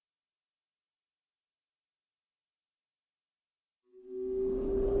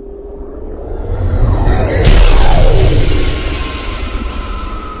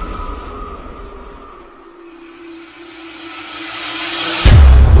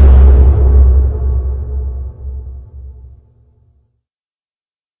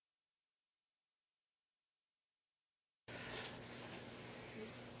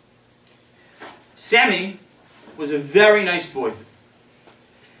Sammy was a very nice boy.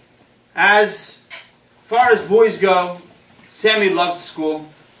 As far as boys go, Sammy loved school.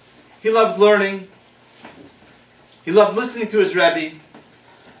 He loved learning. He loved listening to his Rebbe.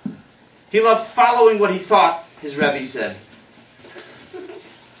 He loved following what he thought his Rebbe said.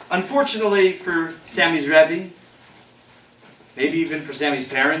 Unfortunately for Sammy's Rebbe, maybe even for Sammy's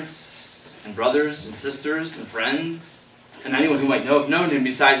parents and brothers and sisters and friends and anyone who might have known him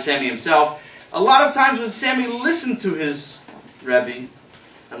besides Sammy himself, a lot of times when Sammy listened to his Rebbe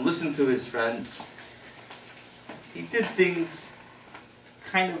and listened to his friends, he did things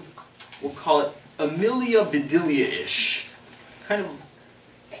kind of, we'll call it Amelia Bedelia-ish. Kind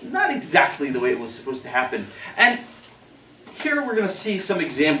of not exactly the way it was supposed to happen. And here we're going to see some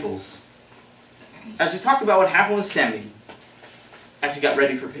examples as we talk about what happened with Sammy as he got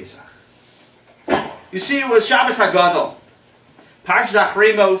ready for Pesach. You see, it was Shabbos HaGadol, Parshas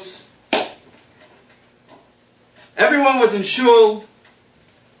Achremos. Everyone was in shul,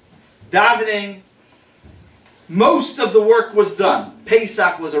 davening. Most of the work was done.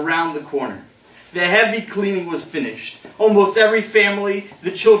 Pesach was around the corner. The heavy cleaning was finished. Almost every family,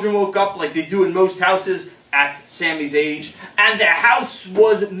 the children woke up like they do in most houses at Sammy's age, and the house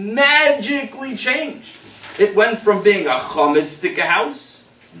was magically changed. It went from being a chametzdika house,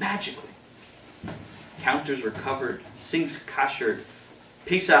 magically. Counters were covered, sinks kashered,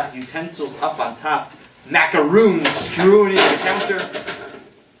 Pesach utensils up on top, macaroons strewn into the counter.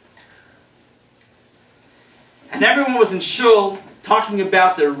 And everyone was in shul talking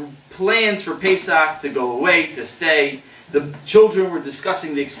about their plans for Pesach to go away, to stay. The children were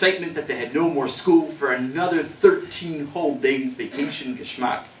discussing the excitement that they had no more school for another 13 whole days vacation,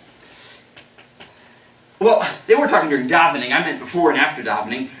 geschmack. Well, they were talking during davening. I meant before and after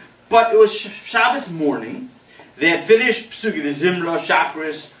davening. But it was Shabbos morning. They had finished Psuki, the Zimra,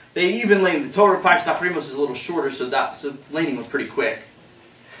 Shachris. They even laid the Torah. Parshas Achremos is a little shorter, so laning was pretty quick.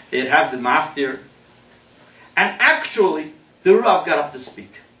 They had had the maftir. And actually, the Rav got up to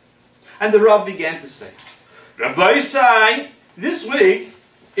speak. And the Rav began to say, Rabbi Isai, this week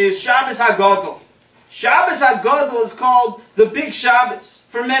is Shabbos HaGadol. Shabbos HaGadol is called the Big Shabbos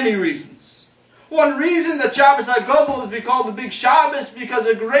for many reasons. One reason that Shabbos HaGadol is called the Big Shabbos because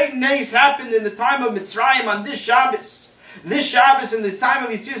a great nace happened in the time of Mitzrayim on this Shabbos. This Shabbos in the time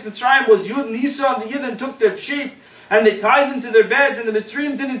of Yetzias Mitzrayim was Yud Nisa, and the Yidden took their sheep and they tied them to their beds, and the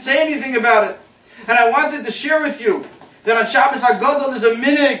Mitzrayim didn't say anything about it. And I wanted to share with you that on Shabbos HaGadol there's a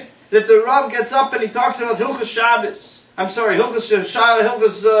minhag that the Rav gets up and he talks about Hilchos Shabbos.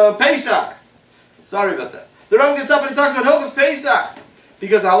 Hilchos Pesach. Sorry about that. The Rav gets up and he talks about Hilchos Pesach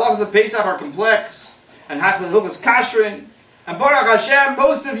because the halachas of Pesach are complex and Hilchos Kashrin. And Baruch Hashem,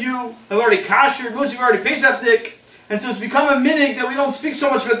 most of you have already kashered, most of you are already Pesachdik, and so it's become a minhag that we don't speak so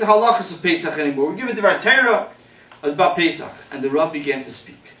much about the halachas of Pesach anymore. We give it to our Torah about Pesach. And the Rav began to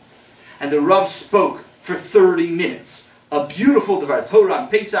speak. And the Rav spoke for 30 minutes. A beautiful Devar Torah on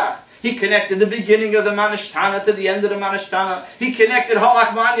Pesach. He connected the beginning of the Manishtana to the end of the Manishtana. He connected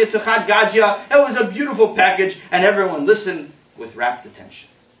Halachmanya to Chad Gadya. It was a beautiful package, and everyone listened with rapt attention.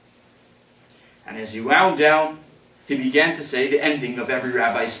 And as he wound down, he began to say the ending of every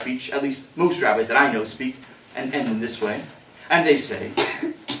rabbi's speech, at least most rabbis that I know speak, and end in this way. And they say,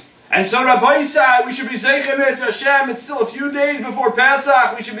 and so Rabbi Isai, we should be Zeicha Meretz Hashem. It's still a few days before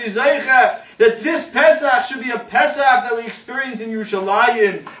Pesach. We should be Zeicha that this Pesach should be a Pesach that we experience in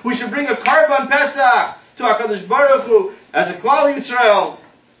Yerushalayim. We should bring a Karban Pesach to HaKadosh Baruch Hu as a Klal Yisrael.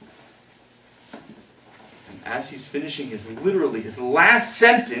 And as he's finishing his last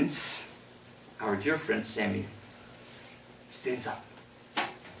sentence, our dear friend Sammy stands up.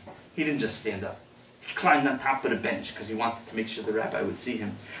 He didn't just stand up. He climbed on top of the bench because he wanted to make sure the rabbi would see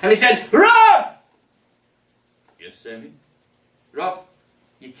him. And he said, Rav! Yes, Sammy? Rav,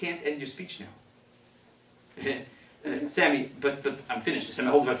 you can't end your speech now. Sammy, but I'm finished. Sammy,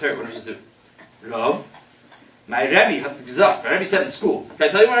 hold my Torah. What does this do? Rav, my Rebbe had gesagt. My Rebbe said in school. Can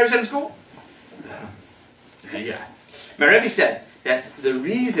I tell you what my Rebbe said in school? Yeah. My Rebbe said that the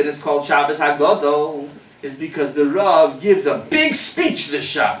reason it's called Shabbos HaGadol is because the Rav gives a big speech this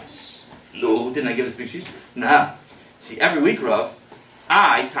Shabbos. No, didn't I give a speech? Nah. See, every week, Rav,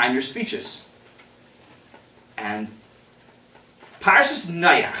 I time your speeches. And Parshas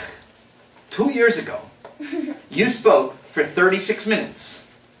Nayach, 2 years ago, you spoke for 36 minutes.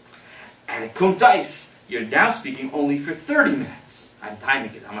 And at Kumtais, you're now speaking only for 30 minutes. I'm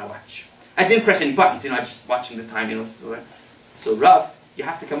timing it on my watch. I didn't press any buttons, I'm just watching the time, So, Rav, you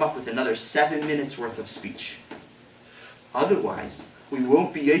have to come up with another 7 minutes worth of speech. Otherwise, we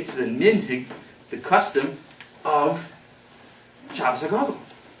won't be to the minhag, the custom of Shabbos HaGadol.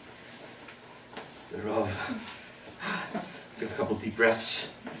 The Rav took a couple deep breaths.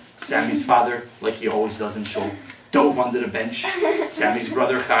 Sammy's father, like he always does in shul, dove under the bench. Sammy's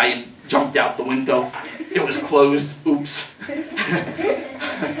brother Chaim jumped out the window. It was closed. Oops.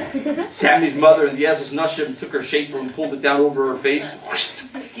 Sammy's mother in the Ezra's Nashim took her shaper and pulled it down over her face.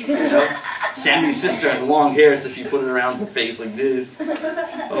 You know? Sammy's sister has long hair, so she put it around her face like this.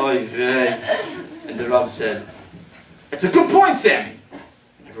 Oy vey. And the Rav said, "It's a good point, Sammy."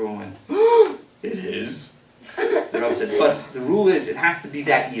 And everyone went, "It is." The Rav said, "But the rule is it has to be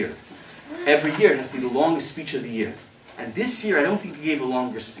that year. Every year it has to be the longest speech of the year. And this year I don't think he gave a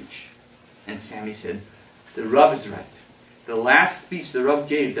longer speech." And Sammy said, "The Rav is right. The last speech the Rav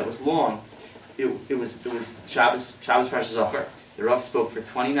gave that was long, it was Shabbos Parashas Zachor. The Rav spoke for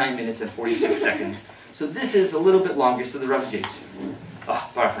 29 minutes and 46 seconds. So this is a little bit longer, so the Rav's Yates." Oh,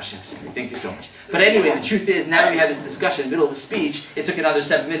 Baruch Hashem, thank you so much. But anyway, the truth is, now that we had this discussion in the middle of the speech, it took another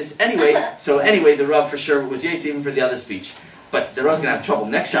 7 minutes anyway. So anyway, the Rav for sure was Yates even for the other speech. But the Rav's going to have trouble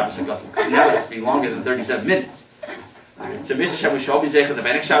next Shabbos HaGadol, because now it has to be longer than 37 minutes. Alright, so Mr. Shem, we shall be Zechah, the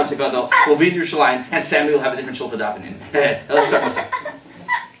next Shabbos HaGadol will be in Yerushalayim, and Sammy will have a different shul to daven in. Let's start.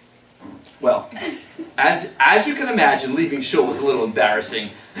 Well, as you can imagine, leaving shul is a little embarrassing.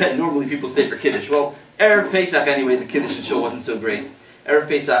 Normally people stay for Kiddush. Well, Erev Pesach anyway, the Kiddush in shul wasn't so great. Erev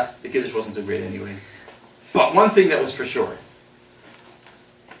Pesach, the Kiddush wasn't so great anyway. But one thing that was for sure,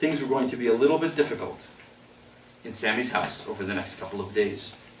 things were going to be a little bit difficult in Sammy's house over the next couple of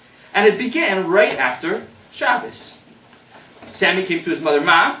days. And it began right after Shabbos. Sammy came to his mother,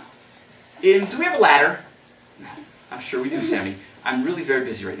 "Ma, do we have a ladder?" "I'm sure we do, Sammy. I'm really very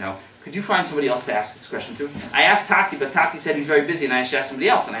busy right now. Could you find somebody else to ask this question to?" I asked Tati, but Tati said he's very busy, and I should ask somebody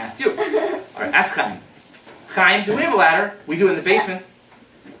else, and I asked you. All right, ask Chaim. "Chaim, do we have a ladder?" "We do in the basement."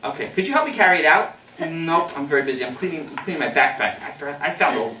 "Okay, could you help me carry it out?" "Nope, I'm very busy. I'm cleaning my backpack. I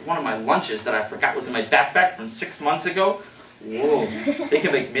found one of my lunches that I forgot was in my backpack from 6 months ago. Whoa, they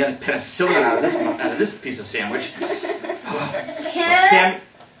can make penicillin out of this piece of sandwich."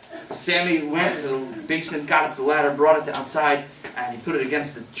 Sammy went to the basement, got up the ladder, brought it to outside, and he put it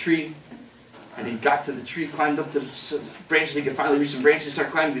against the tree. And he got to the tree, climbed up to the branches. He could finally reach some branches,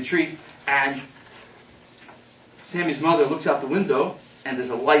 start climbing the tree. And Sammy's mother looks out the window, and there's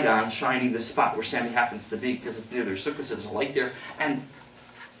a light on, shining the spot where Sammy happens to be, because it's near their sukkah, so there's a light there. And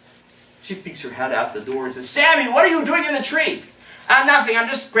she peeks her head out the door and says, "Sammy, what are you doing in the tree?" "Nothing, I'm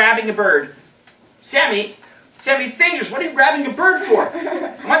just grabbing a bird." Sammy, it's dangerous. What are you grabbing a bird for?"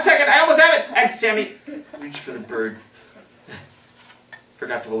 "1 second, I almost have it." And Sammy reached for the bird.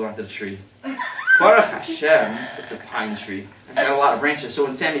 Forgot to hold on to the tree. Baruch Hashem, it's a pine tree. It's got a lot of branches. So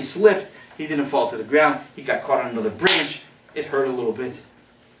when Sammy slipped, he didn't fall to the ground. He got caught on another branch. It hurt a little bit.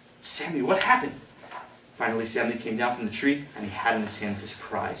 "Sammy, what happened?" Finally, Sammy came down from the tree, and he had in his hand his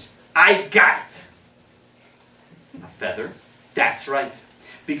prize. "I got it!" A feather? That's right.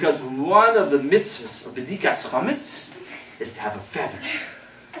 Because one of the mitzvahs of Bedikas Chametz is to have a feather.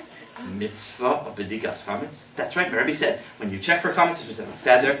 Mitzvah of Bedikas Chametz. That's right, Rabbi said, when you check for Chametz, you're supposed to have a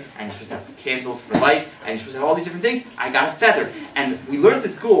feather, and you're supposed to have candles for light, and you're supposed to have all these different things. I got a feather. And we learned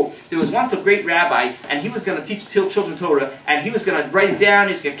at school, there was once a great rabbi, and he was going to teach children Torah, and he was going to write it down,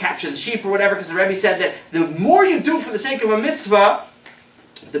 he was going to capture the sheep or whatever, because the Rabbi said that the more you do for the sake of a mitzvah,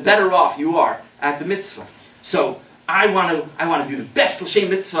 the better off you are at the mitzvah. So I want to do the best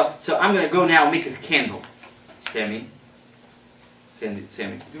L'Shem mitzvah, so I'm going to go now and make a candle. Sammy, do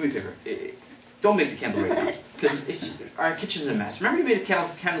me a favor. Don't make the candle right now, because our kitchen's a mess. Remember you made a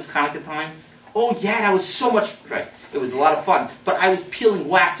candles Hanukkah time? Oh yeah, that was so much, right. It was a lot of fun, but I was peeling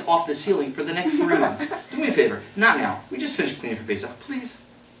wax off the ceiling for the next 3 months. Do me a favor, not now. We just finished cleaning for Pesach, please.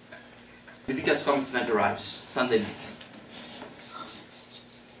 Because Chametz night arrives, Sunday night.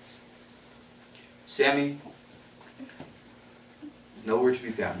 Sammy is nowhere to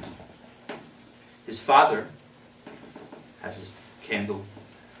be found. His father has his candle.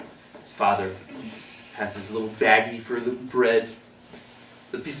 His father has his little baggie for the bread.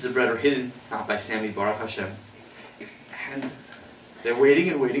 The pieces of bread are hidden, not by Sammy, Baruch Hashem. And they're waiting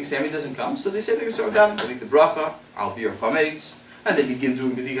and waiting. Sammy doesn't come, so they say they're going to start down. They make the bracha, I'll be your chametz, and they begin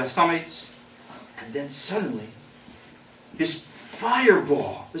doing bedikas chametz. And then suddenly, this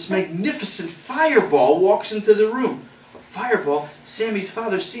fireball, this magnificent fireball walks into the room. A fireball, Sammy's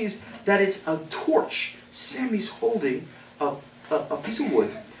father sees that it's a torch. Sammy's holding a piece of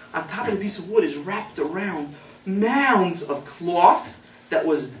wood. On top of the piece of wood is wrapped around mounds of cloth that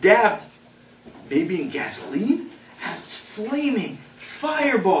was dabbed maybe in gasoline, and it's flaming.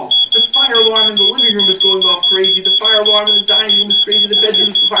 Fireball. The fire alarm in the living room is going off crazy. The fire alarm in the dining room is crazy. The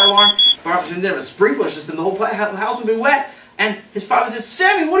bedroom, the fire alarm. Baruch Hashem didn't have a sprinkler system. The whole house would be wet. And his father said,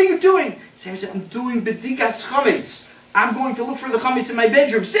 Sammy, what are you doing? Sammy said, I'm doing bedikas chametz. I'm going to look for the chametz in my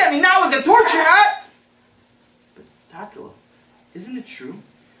bedroom. Sammy, not with a torch, you're not. But Tatala, isn't it true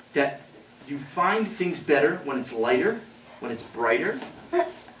that you find things better when it's lighter, when it's brighter?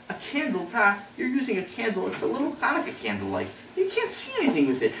 A candle, you're using a candle. It's a little Hanukkah candle light. You can't see anything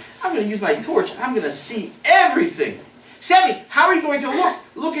with it. I'm going to use my torch. I'm going to see everything. Sammy, how are you going to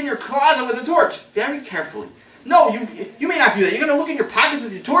look in your closet with a torch? Very carefully. No, you may not do that. You're going to look in your pockets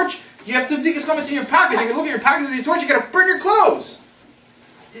with your torch. You have to dig his comments in your pockets. You're going to look in your pockets with your torch. You're going to burn your clothes.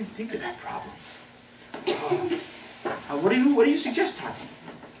 I didn't think of that problem. What do you suggest, Tati?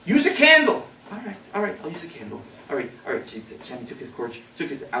 Use a candle. All right, I'll use a candle. All right. So Sammy took his torch,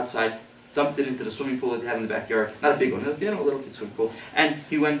 took it outside, dumped it into the swimming pool that they had in the backyard. Not a big one, a little kid swimming pool. And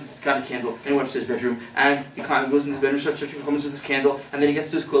he went, got a candle, and he went to his bedroom. And he goes into his bedroom, starts searching for comments with his candle. And then he gets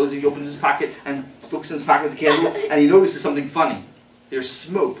to his clothes, and he opens his pocket and looks in his pocket with the candle. And he notices something funny. There's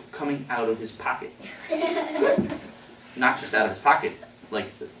smoke coming out of his pocket. Not just out of his pocket,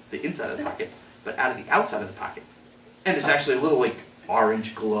 like the inside of the pocket, but out of the outside of the pocket. And there's actually a little like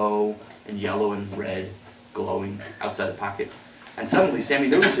orange glow and yellow and red glowing outside the pocket. And suddenly Sammy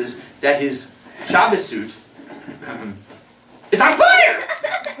notices that his Shabbos suit is on fire!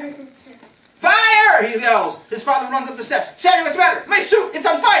 Fire! He yells. His father runs up the steps. Sammy, what's the matter? My suit, it's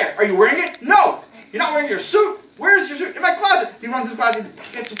on fire! Are you wearing it? No! You're not wearing your suit! Where's your suit? In my closet! He runs to his closet,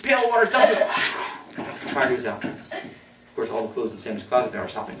 gets some pail of water, dumps it. Fire goes out. Of course, all the clothes in Sammy's closet now are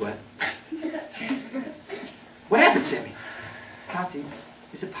sopping wet. What happened, Sammy? Tati,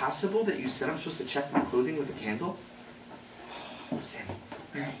 is it possible that you said I'm supposed to check my clothing with a candle? Oh, Sammy.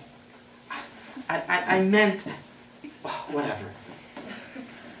 I meant... whatever.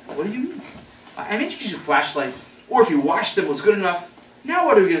 What do you mean? I meant you could use a flashlight, or if you washed them was good enough. Now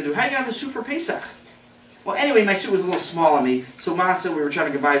what are we going to do? How are you going to have a suit for Pesach? Well, anyway, my suit was a little small on me, so Ma said we were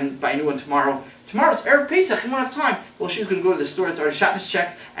trying to buy a new one tomorrow. Tomorrow's Erev Pesach, we won't have time. Well, she was going to go to the store, it's already Shabbos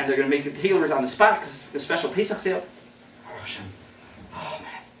check, and they're going to make it tailored on the spot because it's a special Pesach sale. Oh,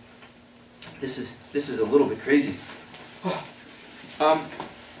 man. This is a little bit crazy.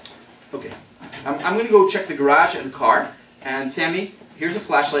 Okay. I'm going to go check the garage and the car. And Sammy, here's a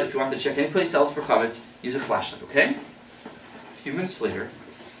flashlight. If you want to check any place else for chametz, use a flashlight, okay? A few minutes later,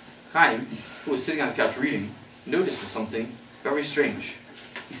 Chaim, who was sitting on the couch reading, notices something very strange.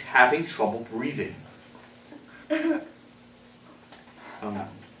 He's having trouble breathing.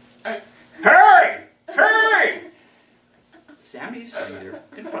 Hurry! Sammy's sitting there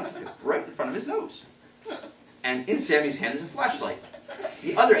in front of him, right in front of his nose. And in Sammy's hand is a flashlight.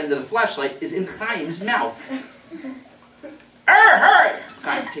 The other end of the flashlight is in Chaim's mouth. Hurry!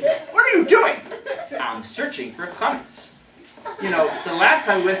 Chaim, what are you doing? I'm searching for chametz. You know, the last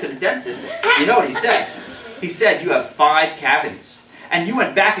time we went to the dentist, you know what he said? He said, you have 5 cavities. And you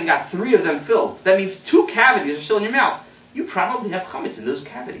went back and got 3 of them filled. That means 2 cavities are still in your mouth. You probably have chametz in those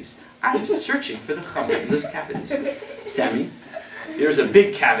cavities. I'm searching for the chametz in those cavities. Sammy, there's a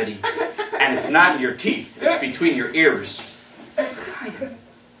big cavity, and it's not in your teeth. It's between your ears.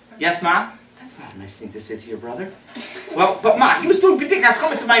 Yes, Ma? That's not a nice thing to say to your brother. Well, but Ma, he was doing bedikas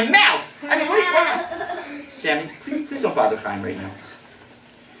chametz in my mouth. I mean, what? Sammy, please don't bother Chaim right now.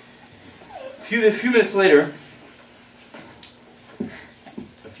 A few minutes later,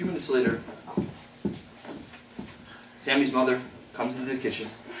 Sammy's mother comes into the kitchen,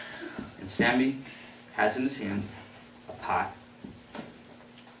 and Sammy has in his hand a pot.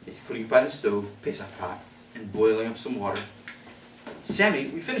 He's putting it by the stove, Pesach pot, and boiling up some water. Sammy,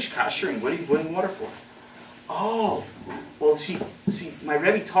 we finished kashering. What are you boiling water for? Oh, well, see, my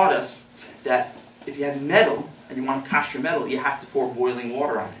Rebbe taught us that if you have metal and you want to kasher metal, you have to pour boiling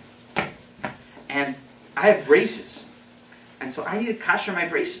water on it. And I have braces, and so I need to kasher my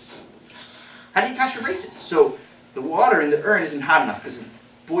braces. How do you kasher braces? So the water in the urn isn't hot enough because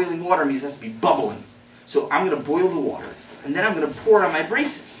boiling water means it has to be bubbling. So I'm going to boil the water, and then I'm going to pour it on my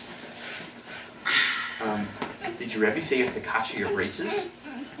braces. Did your Rebbe say you have to kasher your braces?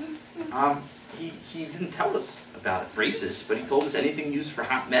 He didn't tell us about braces, but he told us anything used for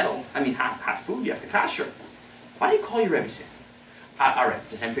hot hot food, you have to kasher. Why do you call your Rebbe, Sam? All right,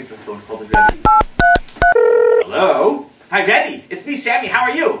 so Sam picked up the phone and called his Rebbe. Hello? Hi, Rebbe. It's me, Sammy. How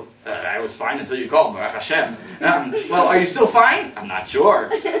are you? I was fine until you called, Baruch Hashem. Well, are you still fine? I'm not sure.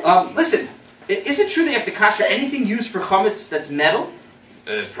 Listen, is it true that you have to kasher anything used for chametz that's metal?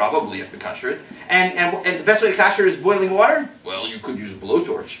 Probably you have to kasher it. And the best way to kasher is boiling water? Well, you could use a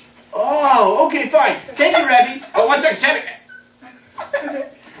blowtorch. Oh, okay, fine. Thank you, Rebbe. Oh, 1 second, Sammy.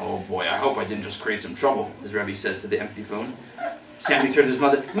 Oh, boy, I hope I didn't just create some trouble, his Rebbe said to the empty phone. Sammy turned to his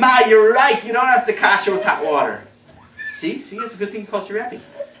mother. Ma, you're right. You don't have to kasher with hot water. See, it's a good thing you called your Rebbe.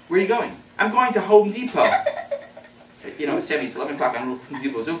 Where are you going? I'm going to Home Depot. Sammy, it's 11 o'clock. I don't know if Home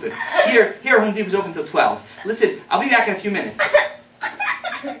Depot's open. Here, Home Depot's open until 12. Listen, I'll be back in a few minutes.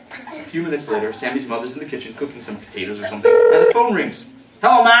 A few minutes later, Sammy's mother's in the kitchen cooking some potatoes or something, and the phone rings.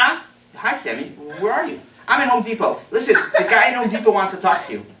 Hello, Ma? Hi, Sammy. Where are you? I'm at Home Depot. Listen, the guy at Home Depot wants to talk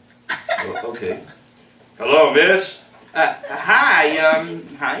to you. Okay. Hello, miss.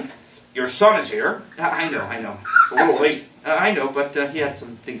 Hi. Your son is here. I know. It's a little late. I know, but he had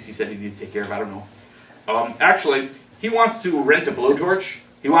some things he said he needed to take care of. I don't know. Actually, he wants to rent a blowtorch.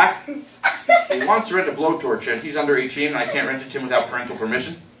 He what? He wants to rent a blowtorch, and he's under 18, and I can't rent it to him without parental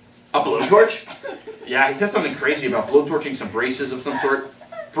permission. A blowtorch? Yeah, he said something crazy about blowtorching some braces of some sort.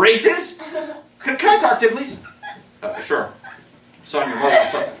 Braces? Can I talk to him, please? Sure. Son, your mother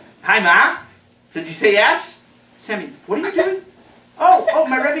wants to talk. Hi, Ma. Did you say yes? Sammy, what are you doing? Oh,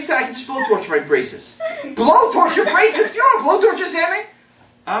 my Rebbe said I can just blowtorch my braces. Blowtorch your braces? Do you know what a blowtorch is, Sammy?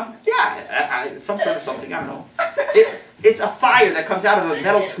 Yeah, it's some sort of something, I don't know. It's a fire that comes out of a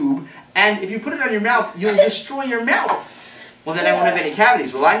metal tube, and if you put it on your mouth, you'll destroy your mouth. Well, then I won't have any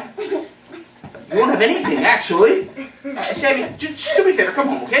cavities, will I? You won't have anything, actually. Sammy, just do me a favor, come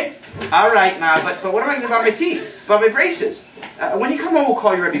home, okay? All right, Ma, but what am I going to do about my teeth, about my braces? When you come home, we'll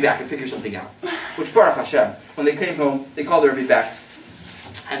call your Rebbe back and figure something out. Which, Baruch Hashem, when they came home, they called their Rebbe back,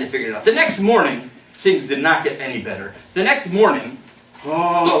 and they figured it out. The next morning, things did not get any better. The next morning,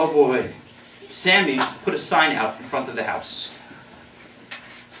 oh boy, Sammy put a sign out in front of the house.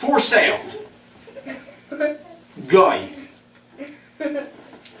 For sale. Guy.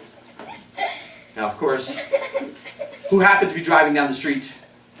 Now, of course, who happened to be driving down the street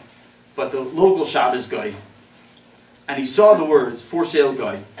but the local Shabbos guy. And he saw the words, for sale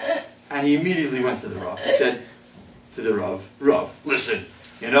guy, and he immediately went to the Rav. He said to the Rav, listen,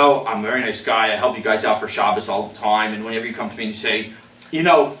 I'm a very nice guy. I help you guys out for Shabbos all the time. And whenever you come to me and you say,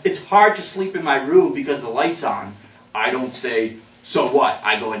 it's hard to sleep in my room because the light's on, I don't say, so what?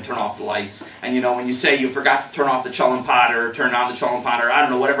 I go and turn off the lights. And when you say you forgot to turn off the Cholent pot or turn on the Cholent pot or I don't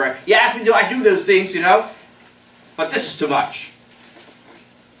know, whatever, you ask me, do I do those things, But this is too much.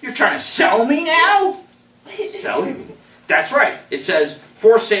 You're trying to sell me now? Sell you? That's right. It says,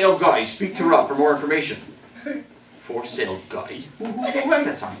 for sale guy. Speak to Rav for more information. For sale guy? Who has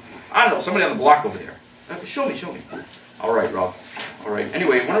that sign? I don't know. Somebody on the block over there. Show me. All right, Rav. All right.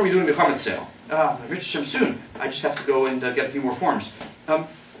 Anyway, when are we doing the Chametz sale? Rich Hashem soon. I just have to go and get a few more forms.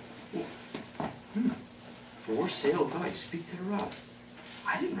 For sale guy. Speak to the Rav.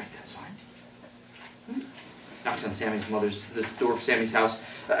 I didn't write that sign. Knocks on Sammy's the door of Sammy's house.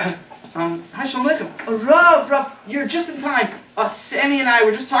 Hi, Shalom Aleichem. Rav, you're just in time. Sammy and I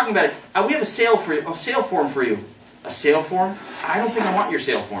were just talking about it. We have a sale form for you. A sale form? I don't think I want your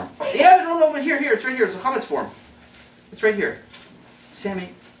sale form. Yeah, no, but here, it's right here. It's a Chametz form. It's right here. Sammy,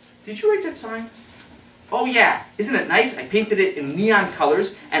 did you write that sign? Oh yeah, isn't it nice? I painted it in neon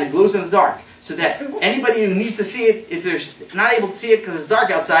colors and it glows in the dark. So that anybody who needs to see it, if they're not able to see it because it's dark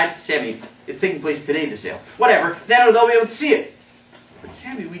outside, Sammy, it's taking place today, the sale. Whatever, then they'll be able to see it. But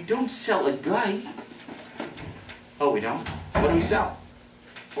Sammy, we don't sell a guy. Oh, we don't? What do we sell?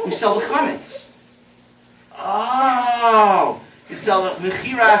 We sell the chametz. Oh, you sell the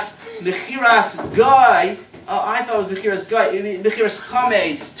mechiras guy. I thought it was mechiras guy. Mechiras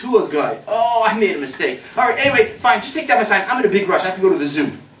chametz to a guy. Oh, I made a mistake. All right, anyway, fine. Just take down my sign. I'm in a big rush. I have to go to the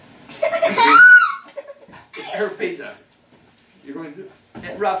zoo. It's Erev Pesach. You're going to.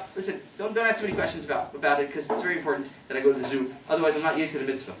 Rav, listen. Don't ask too many questions about it because it's very important that I go to the zoo. Otherwise, I'm not yet to the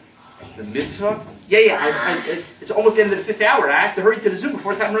mitzvah. The mitzvah? Yeah. It's almost the end of the 5th hour. I have to hurry to the zoo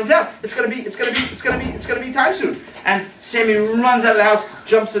before time runs out. It's gonna be time soon. And Sammy runs out of the house,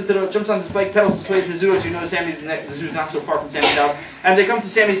 jumps on his bike, pedals his way to the zoo. As you know, the zoo's not so far from Sammy's house. And they come to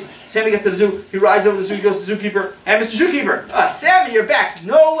Sammy's. Sammy gets to the zoo. He rides over to the zoo. He goes to the zookeeper. And Mr. Zookeeper, Sammy, you're back.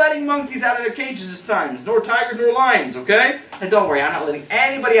 No letting monkeys out of their cages this time. There's nor tigers nor lions, okay? And don't worry, I'm not letting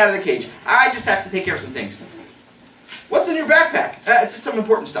anybody out of their cage. I just have to take care of some things. What's in your backpack? It's just some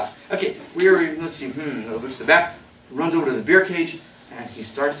important stuff. Okay, let's see. Looks to the back. Runs over to the beer cage, and he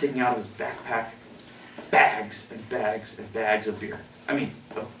starts taking out of his backpack bags and bags and bags of beer.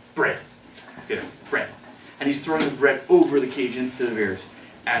 Of bread. Bread. And he's throwing the bread over the cage into the beers.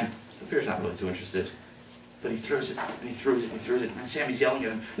 And the beer's not really too interested. But he throws it, and he throws it, and he throws it. And Sammy's yelling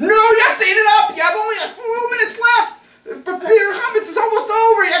at him, no, you have to eat it up! You have only 4 minutes left! But beer chametz is almost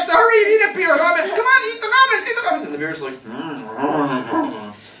over. You have to hurry and eat it, beer chametz. Come on, eat the chametz. And the beer's like,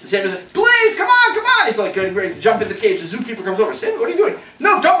 And Sammy's like, please, come on. He's like getting ready to jump in the cage. The zookeeper comes over. Sammy, what are you doing?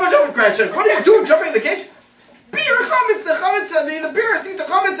 No, jump, cries. What are you doing, jumping in the cage? Beer chametz, the chametz, the beer, I think the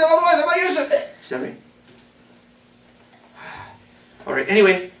chametz, and otherwise I'm not using it. Sammy, All right,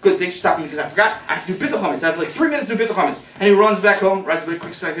 anyway, good, thanks for stopping me because I forgot. I have to do bittul chametz. I have like 3 minutes to do bittul chametz. And he runs back home, rides a very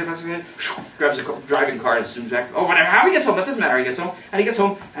quick strike, grabs a driving car and zooms back. Oh, whatever, how he gets home, that doesn't matter. He gets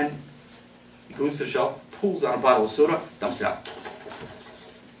home, and he goes to the shelf, pulls down a bottle of soda, dumps it out.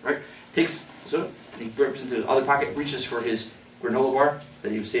 Right? Takes the soda, and he grabs into the other pocket, reaches for his granola bar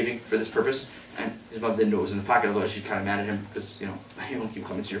that he was saving for this purpose, and his mother didn't know it was in the pocket, otherwise she'd kind of mad at him, because, you don't keep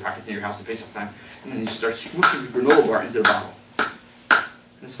coming to your pockets in your house at Pesach time. And then he starts swooshing the granola bar into the bottle.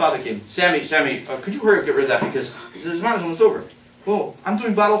 And his father came, Sammy, could you hurry up, get rid of that, because his mom is almost over. Whoa, I'm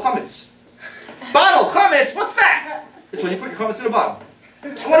doing bottle chametz. Bottle chametz? What's that? It's when you put your chametz in a bottle.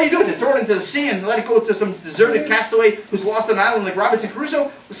 And what do you do with it? Throw it into the sea and let it go to some deserted castaway who's lost on an island like Robinson Crusoe?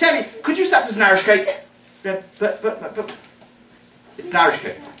 Well, Sammy, could you stop this narishkeit? But it's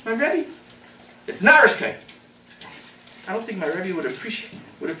narishkeit. My Rebbe? It's narishkeit. I don't think my Rebbe would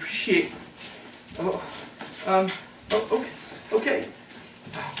appreciate. Okay.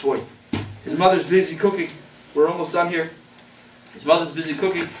 Oh, boy, his mother's busy cooking. We're almost done here. His mother's busy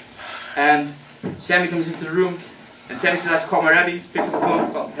cooking, and Sammy comes into the room. And Sammy says, I have to call my Rebbe. Picks up the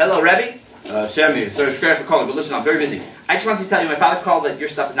phone. Calls, hello, Rebbe? Sammy, it's very scary for calling, but listen, I'm very busy. I just wanted to tell you, my father called that your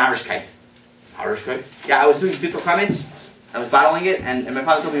stuff is narishkeit. Narishkeit? Yeah, I was doing bittul chametz. I was bottling it, and my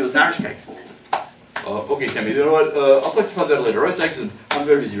father told me it was narishkeit. Okay, Sammy, you know what? I'll talk to your father later. All right, Zagson? I'm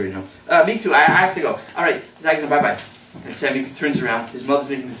very busy right now. Me too. I have to go. All right, Zagson, bye-bye. And Sammy turns around. His mother's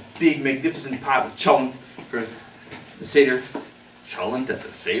making this big, magnificent pot of cholent for the Seder. Cholent at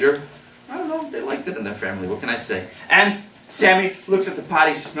the Seder? I don't know, they liked it in their family, what can I say? And Sammy looks at the pot,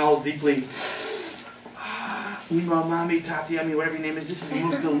 he smells deeply. Ima, Mami, Tati, I mean, whatever your name is, this is the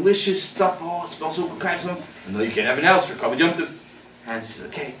most delicious stuff. Oh, it smells so good. No, you can't have it now, it's for Kavod Yom Tov. And he says,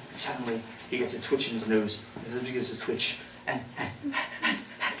 okay. And suddenly, he gets a twitch in his nose. His nose gets a twitch. And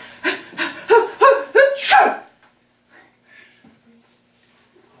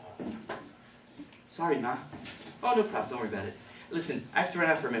sorry, Ma. Oh, no problem, don't worry about it. Listen, I have to run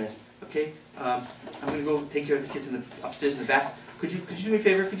out for a minute. Okay, I'm going to go take care of the kids upstairs in the bath. Could you do me a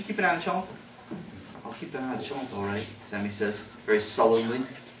favor? Could you keep an eye on the cholent? I'll keep an eye on the cholent, all right, Sammy says, very sullenly,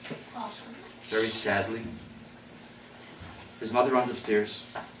 very sadly. His mother runs upstairs.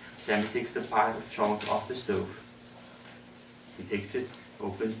 Sammy takes the pot of cholent off the stove. He takes it,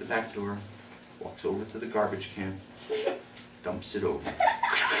 opens the back door, walks over to the garbage can, dumps it over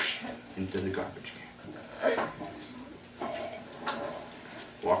into the garbage can.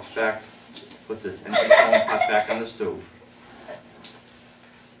 Walks back, puts an empty cholent pot back on the stove.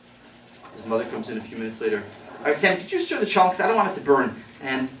 His mother comes in a few minutes later. All right, Sam, could you stir the cholent? Because I don't want it to burn.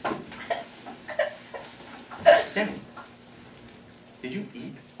 And Sammy, did you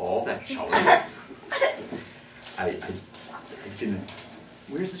eat all that cholent? I didn't.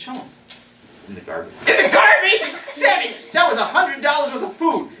 Where's the cholent? In the garbage. In the garbage? Sammy, that was $100 worth of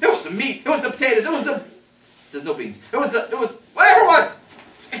food. It was the meat. It was the potatoes. It was the... There's no beans. It was whatever it was.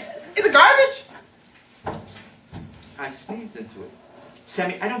 In the garbage? I sneezed into it.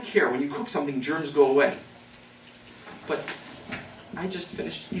 Sammy, I don't care. When you cook something, germs go away. But I just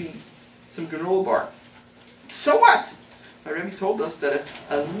finished eating some granola bar. So what? My Rebbe told us that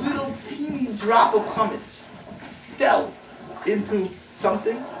if a little teeny drop of chametz fell into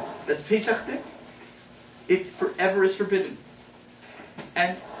something that's Pesach day, it forever is forbidden.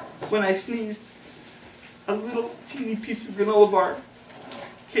 And when I sneezed, a little teeny piece of granola bar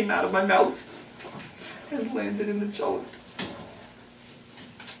came out of my mouth and landed in the cholent.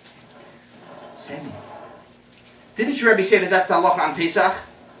 Sammy, didn't your Rebbe say that that's the halacha on Pesach?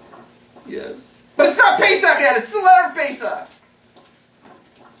 Yes. But it's not Pesach yet, it's still Erev Pesach.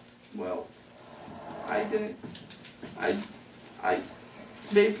 Well, I didn't.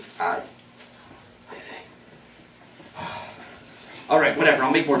 All right, whatever,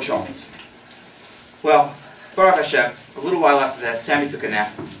 I'll make more cholent. Well, Baruch Hashem, a little while after that, Sammy took a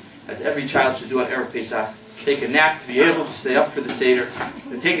nap, as every child should do on Erev Pesach. Take a nap to be able to stay up for the Seder.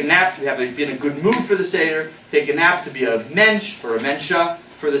 Take a nap to be in a good mood for the Seder. Take a nap to be a mensch or a mensha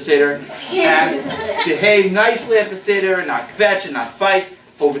for the Seder. And behave nicely at the Seder and not kvetch and not fight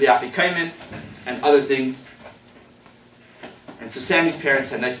over the afikomen and other things. And so Sammy's parents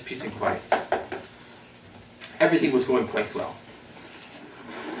had nice peace and quiet. Everything was going quite well.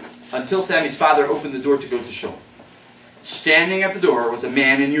 Until Sammy's father opened the door to go to shul. Standing at the door was a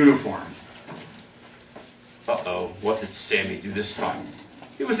man in uniform. Uh-oh, what did Sammy do this time?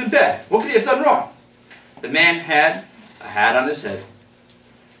 He was in bed. What could he have done wrong? The man had a hat on his head,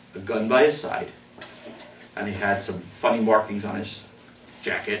 a gun by his side, and he had some funny markings on his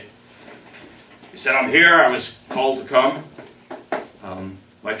jacket. He said, I'm here, I was called to come.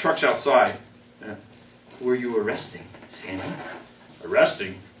 My truck's outside. Who are you arresting, Sammy?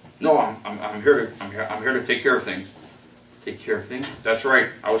 Resting? No, I'm here to take care of things. Take care of things? That's right.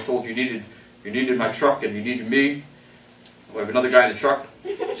 I was told you needed my truck and you needed me. We have another guy in the truck.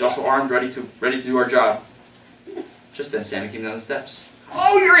 He's also armed, ready to do our job. Just then, Sammy came down the steps.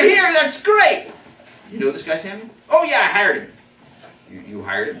 Oh, you're here! That's great! You know this guy, Sammy? Oh yeah, I hired him. You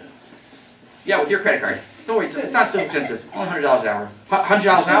hired him? Yeah, with your credit card. Don't worry, it's not so expensive. Only $100 an hour.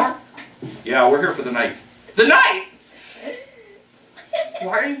 $100 an hour? Yeah, we're here for the night. The night?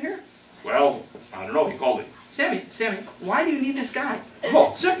 Why are you here? Well, I don't know. He called me. Sammy, why do you need this guy?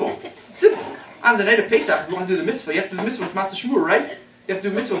 Oh, simple. On the night of Pesach, we want to do the mitzvah. You have to do the mitzvah with matzah shmur, right? You have to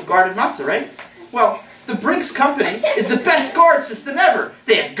do mitzvah with guarded matzah, right? Well, the Brinks Company is the best guard system ever.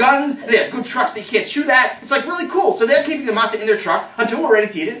 They have guns, they have good trucks that you can't shoot at. It's like really cool. So they're keeping the matzah in their truck until we're ready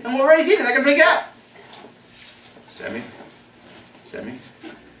to eat it. And when we're ready to eat it, they're going to bring it out.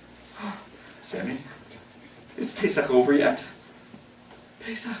 Sammy, is Pesach over yet?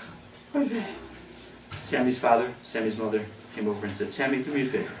 Pesach, Sammy's father, Sammy's mother came over and said, Sammy, do me a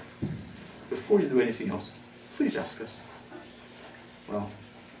favor. Before you do anything else, please ask us. Well,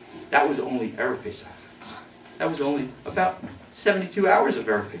 that was only Erev Pesach. That was only about 72 hours of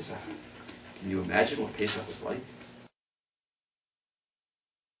Erev Pesach. Can you imagine what Pesach was like?